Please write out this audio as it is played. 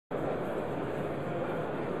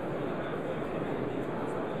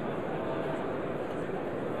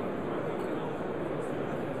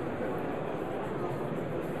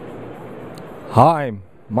Hi,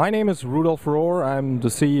 my name is Rudolf Rohr. I'm the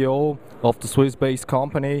CEO of the Swiss-based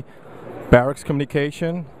company Barox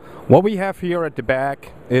Communication. What we have here at the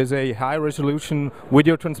back is a high-resolution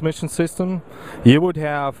video transmission system. You would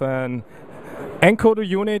have an encoder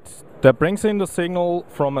unit that brings in the signal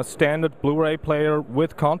from a standard Blu-ray player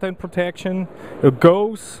with content protection. It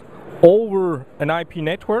goes over an IP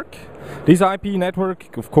network. This IP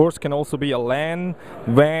network, of course, can also be a LAN,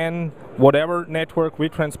 WAN, whatever network. We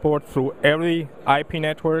transport through every IP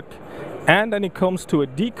network. And then it comes to a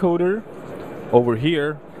decoder over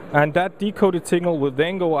here, and that decoded signal will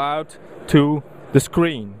then go out to the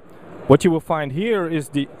screen. What you will find here is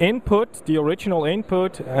the input, the original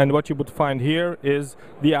input, and what you would find here is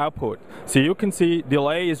the output. So you can see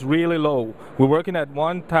delay is really low. We're working at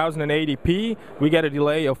 1080p, we get a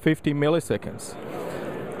delay of 50 milliseconds.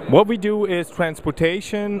 What we do is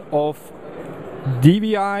transportation of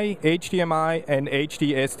DVI, HDMI, and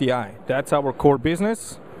HD SDI. That's our core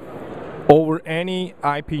business over any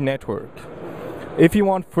IP network. If you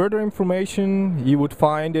want further information, you would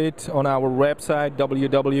find it on our website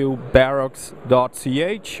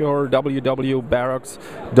www.barox.ch or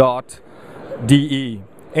www.barox.de.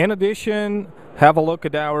 In addition, have a look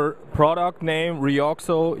at our product name,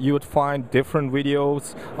 Rioxo. You would find different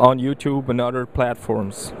videos on YouTube and other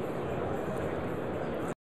platforms.